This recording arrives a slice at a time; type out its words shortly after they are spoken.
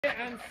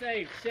And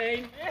safe,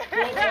 Shane. What's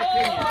your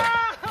opinion?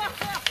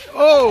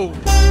 Oh!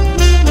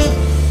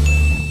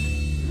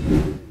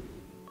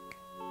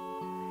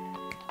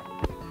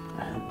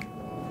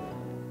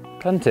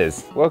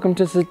 Punters, welcome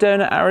to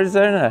Sedona,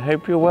 Arizona.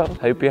 Hope you're well.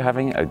 Hope you're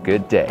having a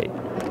good day.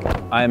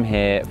 I am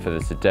here for the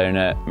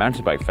Sedona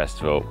Mountain Bike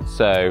Festival,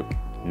 so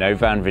no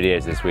van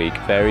videos this week.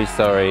 Very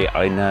sorry,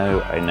 I know.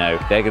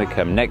 They're gonna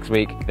come next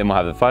week, then we'll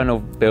have the final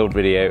build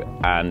video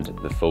and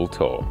the full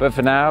tour. But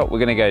for now, we're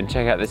gonna go and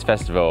check out this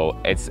festival.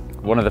 It's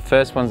one of the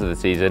first ones of the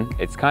season.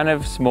 It's kind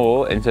of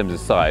small in terms of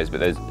size, but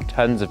there's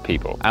tons of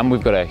people. And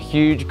we've got a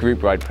huge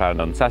group ride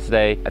planned on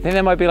Saturday. I think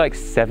there might be like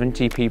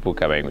 70 people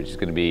coming, which is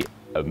gonna be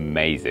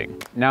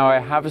amazing. Now, I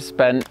have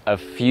spent a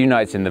few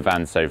nights in the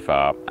van so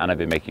far, and I've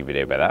been making a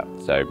video about that,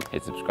 so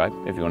hit subscribe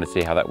if you want to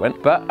see how that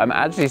went. But I'm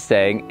actually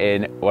staying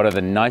in one of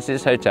the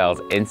nicest hotels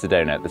in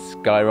Sedona, the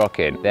Skyrock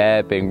Inn.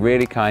 They're being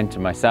really kind to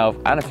myself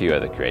and a few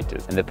other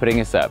creators, and they're putting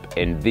us up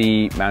in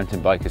the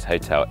Mountain Bikers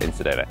Hotel in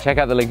Sedona. Check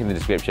out the link in the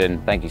description.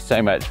 Thank you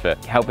so much for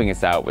helping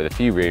us out with a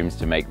few rooms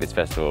to make this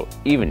festival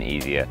even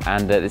easier.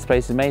 And this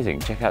place is amazing.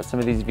 Check out some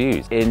of these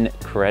views.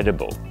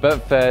 Incredible.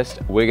 But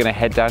first, we're gonna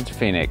head down to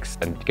Phoenix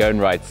and go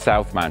and ride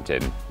South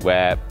Mountain,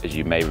 where, as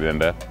you may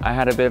remember, I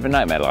had a bit of a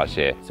nightmare last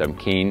year, so I'm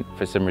keen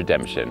for some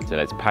redemption. So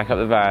let's pack up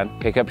the van,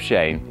 pick up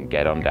Shane, and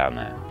get on down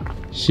there.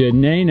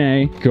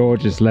 Shanae,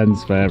 gorgeous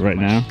lens flare right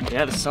now.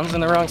 Yeah, the sun's in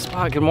the wrong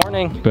spot. Good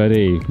morning.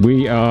 Buddy,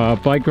 we are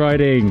bike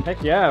riding.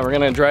 Heck yeah, we're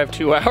gonna drive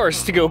 2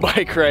 hours to go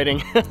bike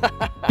riding.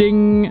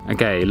 Ding!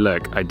 Okay,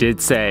 look, I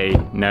did say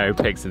no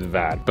pics of the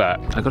van,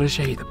 but I gotta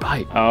show you the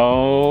bike.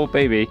 Oh,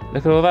 baby,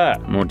 look at all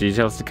that. More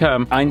details to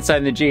come.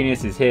 Einstein the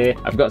Genius is here.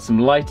 I've got some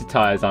lighter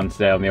tires on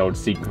today on the old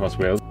Seacross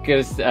wheels.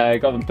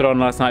 Got them put on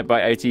last night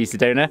by OTE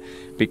Sedona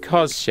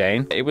because,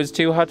 Shane, it was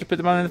too hard to put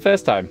them on in the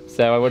first time,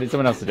 so I wanted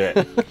someone else to do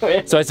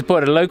it. So I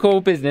supported a local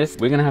business.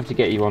 We're gonna have to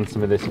get you on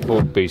some of this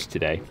Ford Boost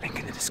today. Link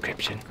in the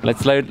description.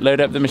 Let's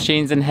load up the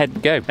machines and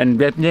head go. And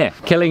yeah,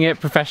 killing it,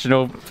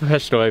 professional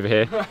over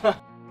here.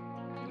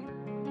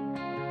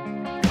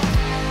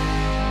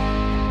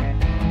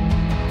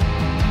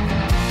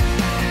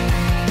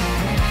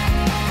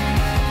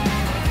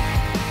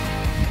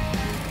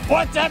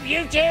 What's up,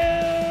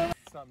 YouTube?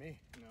 It's not me.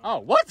 No. Oh,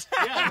 what?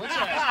 Yeah, what's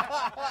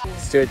that?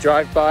 Let's do a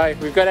drive-by.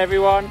 We've got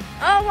everyone.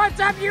 Oh, what's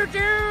up,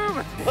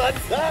 YouTube?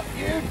 What's up,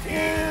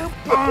 YouTube?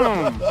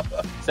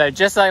 So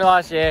just like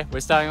last year,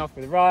 we're starting off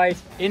with a ride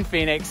in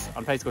Phoenix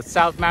on a place called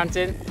South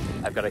Mountain.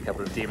 I've got a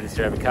couple of demons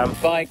to overcome.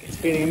 Bike is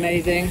feeling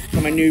amazing.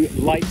 Got my new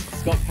light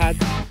Scott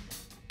pads.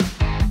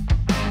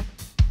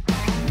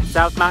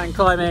 South Mountain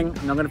climbing.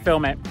 I'm not going to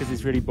film it because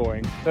it's really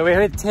boring. But we're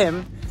with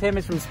Tim. Tim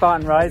is from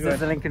Spartan Rides.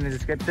 There's a link in the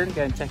description.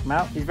 Go and check him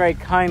out. He's very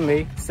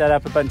kindly set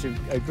up a bunch of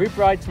a group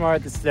ride tomorrow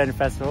at the Sedona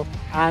Festival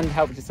and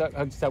hooked us up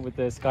with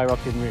the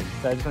Skyrock Inn room.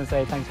 So I just want to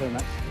say thanks very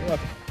much. You're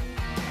welcome.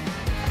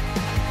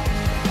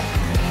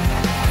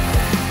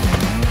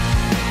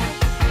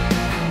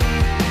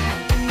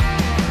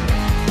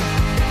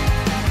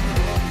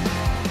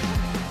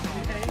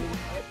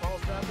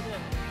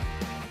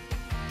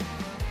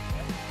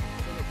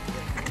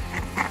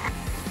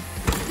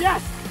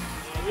 Yes!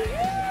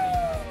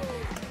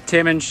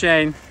 Tim and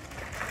Shane.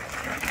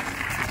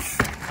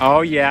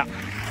 Oh yeah.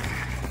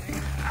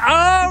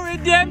 Oh,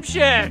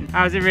 redemption!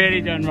 How's it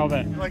really done,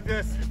 Robert? Like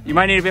this. You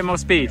might need a bit more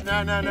speed.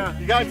 No.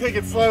 You gotta take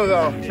it slow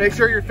though. Make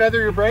sure you feather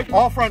your brake.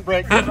 All front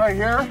brakes right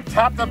here.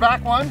 Tap the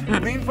back one.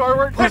 Lean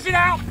forward. Push it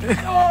out!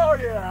 Oh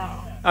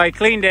yeah! I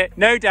cleaned it.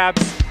 No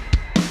dabs.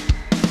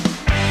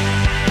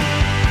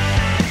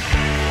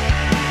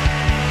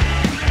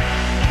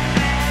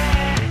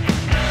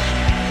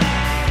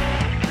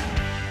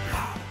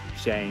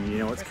 Shane, you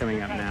know what's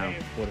coming up now.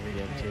 What are we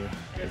getting to?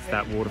 It's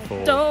that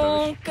waterfall.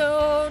 Don't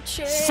go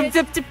chase.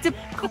 Dip.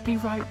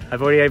 Copyright.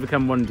 I've already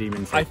overcome one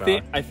demon so far.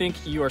 I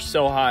think you are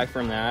so high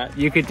from that.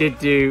 You could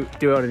do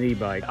it on an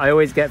e-bike. I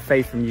always get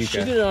faith from you. She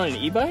did it on an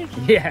e-bike?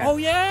 Yeah. Oh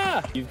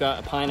yeah. You've got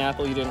a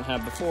pineapple you didn't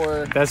have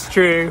before. That's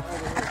true.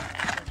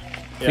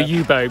 Yeah. For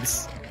you,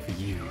 Bobes. For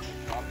you.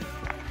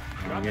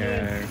 There we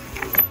go.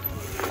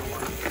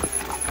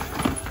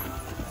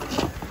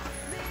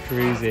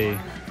 Cruisy.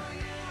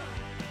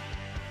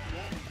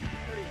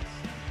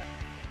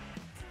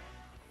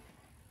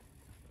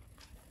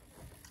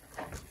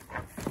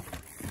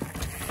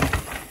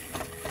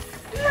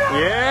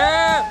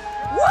 Yeah!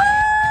 Woo!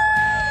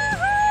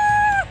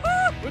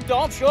 Good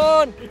job,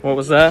 Sean! What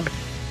was that?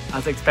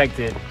 As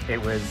expected,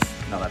 it was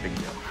not that big a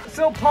deal.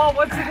 So, Paul,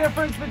 what's the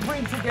difference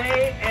between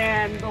today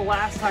and the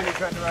last time you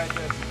tried to ride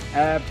this?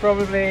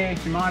 Probably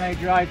Shimano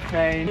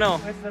drivetrain.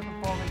 No. With the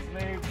performance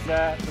loops,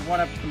 the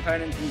OneUp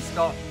Components and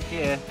Scott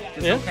here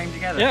just all came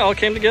together. Yeah, all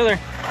came together.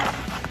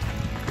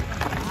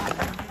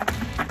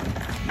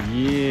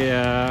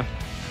 Yeah.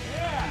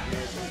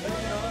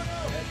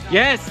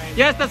 Yes,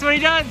 that's what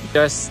he does.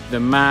 Just the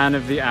man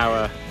of the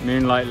hour,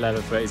 Moonlight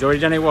Leatherfoot. He's already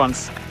done it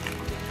once.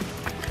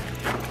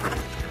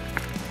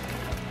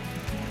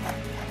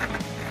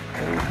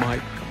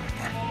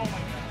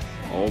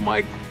 Oh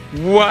my,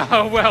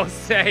 wow, well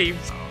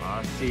saved.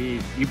 Oh,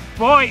 Steve, you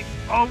boy.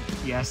 Oh,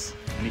 yes.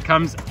 And he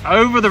comes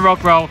over the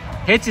rock roll,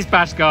 hits his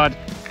bash guard,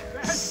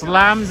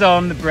 slams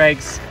on the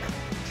brakes,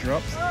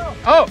 drops.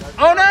 Oh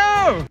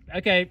no!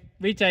 Okay,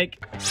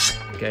 retake.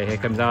 Okay, here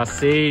comes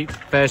RC.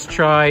 First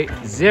try,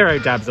 0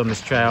 dabs on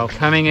this trail.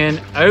 Coming in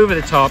over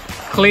the top,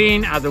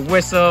 clean as a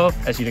whistle,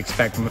 as you'd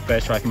expect from a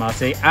first try from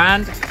RC.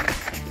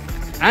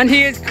 And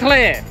he is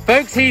clear.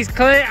 Folks, he's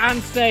clear and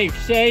safe.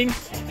 Shane,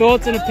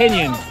 thoughts and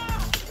opinions?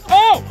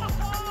 Oh!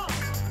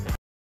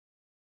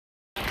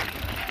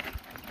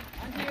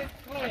 And he is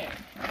clear.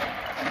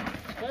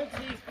 Folks,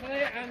 he's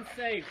clear and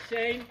safe.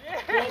 Shane, thoughts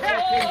and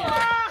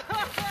opinions?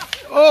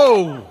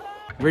 Oh!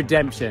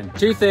 Redemption.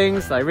 2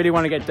 things that I really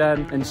want to get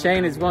done, and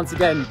Shane is once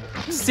again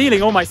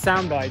stealing all my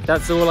sound bites.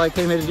 That's all I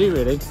came here to do,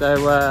 really.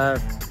 So,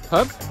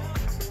 pub?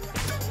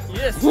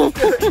 Yes.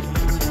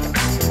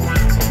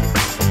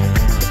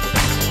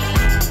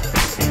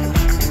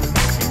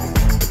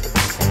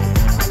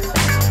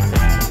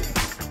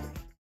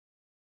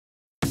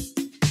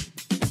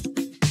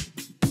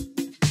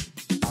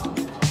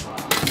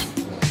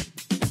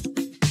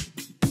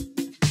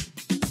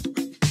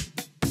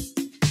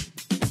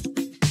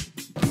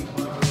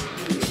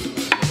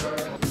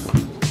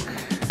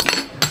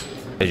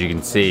 As you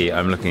can see,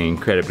 I'm looking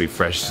incredibly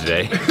fresh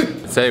today.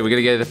 So we're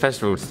gonna go to the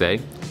festival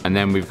today, and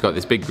then we've got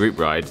this big group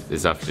ride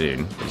this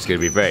afternoon, which is gonna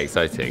be very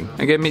exciting.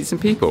 I'm gonna meet some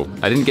people.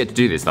 I didn't get to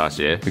do this last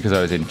year because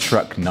I was in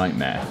truck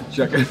nightmare.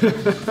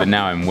 But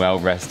now I'm well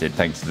rested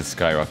thanks to the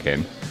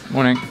skyrocketing.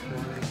 Morning.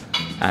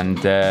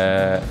 And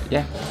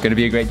yeah, it's gonna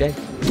be a great day.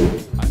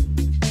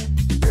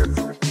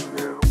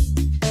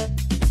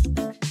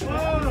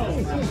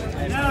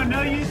 No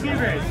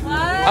YouTubers.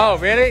 Oh,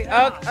 really?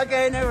 Oh,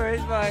 okay, no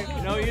worries, bye.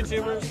 No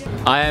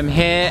YouTubers. I am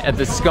here at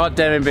the Scott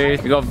demo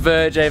booth. We've got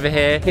Verge over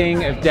here,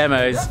 king of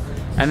demos.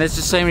 And there's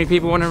just so many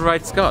people wanting to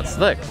ride Scots.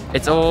 Look,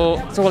 it's all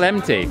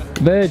empty.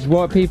 Verge,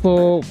 what are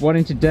people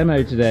wanting to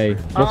demo today?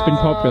 What's been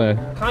popular?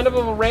 Kind of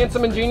a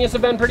Ransom and Genius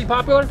have been pretty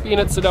popular, being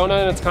at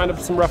Sedona, and it's kind of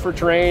some rougher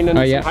terrain and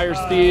some higher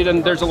speed,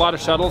 and there's a lot of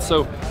shuttles,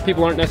 so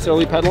people aren't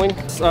necessarily pedaling.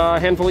 A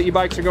handful of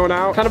e-bikes are going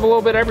out. Kind of a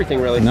little bit of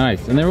everything, really.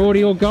 Nice, and they're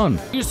already all gone. A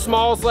few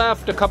smalls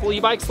left, a couple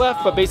e-bikes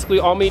left, but basically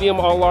all medium,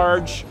 all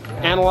large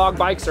analog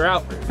bikes are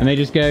out. And they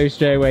just go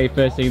straight away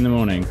first thing in the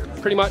morning.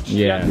 Pretty much.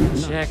 Yeah.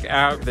 Check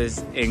out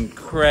this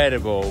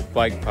incredible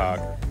bike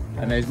park.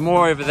 And there's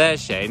more over there,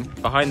 Shane,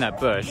 behind that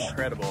bush.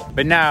 Incredible.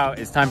 But now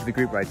it's time for the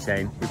group ride,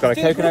 Shane. We've got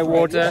a coconut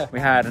water. We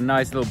had a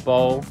nice little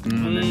bowl.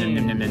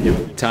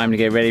 Time to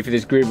get ready for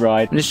this group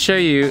ride. I'm going to show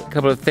you a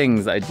couple of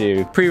things that I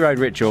do. Pre-ride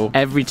ritual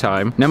every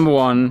time. Number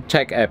 1,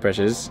 check air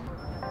pressures.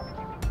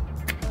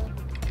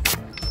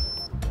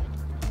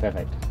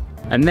 Perfect.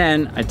 And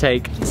then I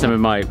take some of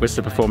my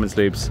Whistler Performance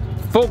Loops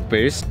fork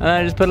boost, and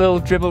I just put a little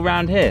dribble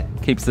around here.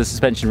 Keeps the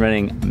suspension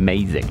running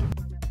amazing.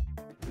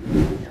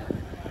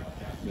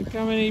 Look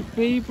how many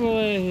people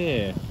are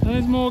here. And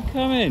there's more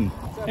coming.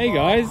 Hey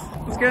guys,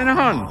 what's going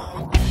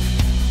on?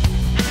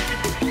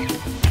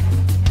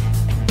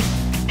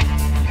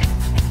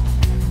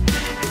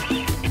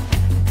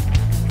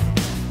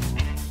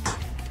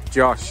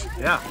 Josh.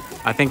 Yeah.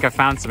 I think I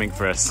found something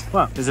for us.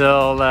 What? There's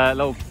a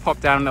little pop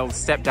down, little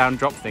step down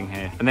drop thing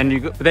here, and then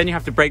but then you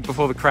have to brake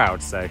before the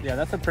crowd. So Yeah,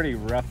 that's a pretty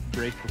rough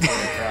break before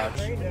the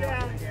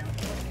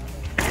crowd.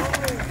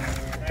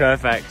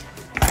 perfect.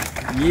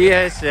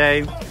 Yes,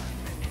 Shane.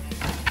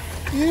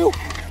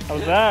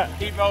 How's that?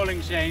 Keep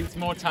rolling, Shane. It's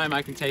more time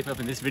I can tape up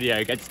in this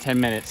video. Get to 10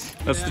 minutes.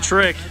 That's the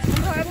trick.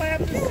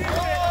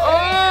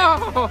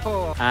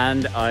 Oh!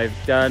 And I've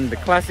done the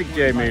classic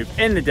Joe move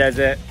in the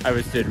desert. I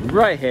was stood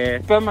right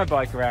here, spun my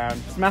bike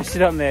around, smashed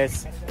it on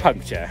this,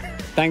 puncture.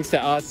 Thanks to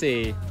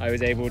RC, I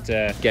was able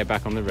to get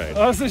back on the road.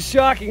 Oh, so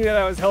shocking that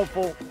I was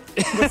helpful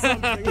with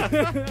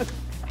something.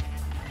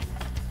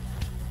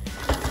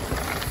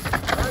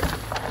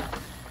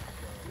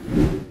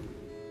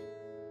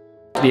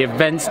 The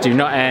events do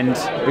not end.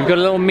 We've got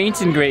a little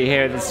meet and greet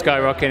here at the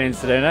Skyrocket in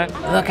Sedona.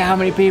 Look how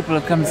many people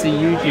have come to see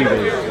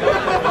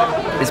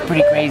YouTubers. It's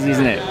pretty crazy,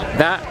 isn't it?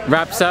 That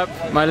wraps up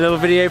my little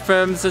video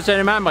from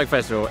Sedona Mountain Bike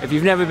Festival. If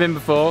you've never been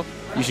before,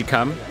 you should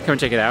come and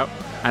check it out.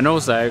 And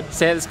also,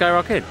 stay at the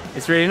Skyrocket.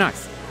 It's really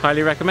nice.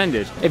 Highly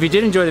recommended. If you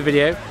did enjoy the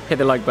video, hit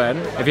the like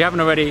button. If you haven't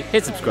already,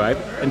 hit subscribe.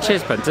 And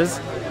cheers, punters.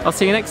 I'll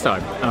see you next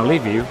time. And I'll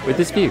leave you with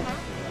this view.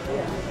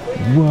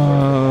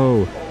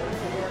 Whoa.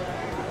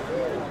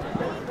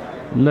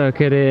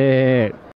 Look at it.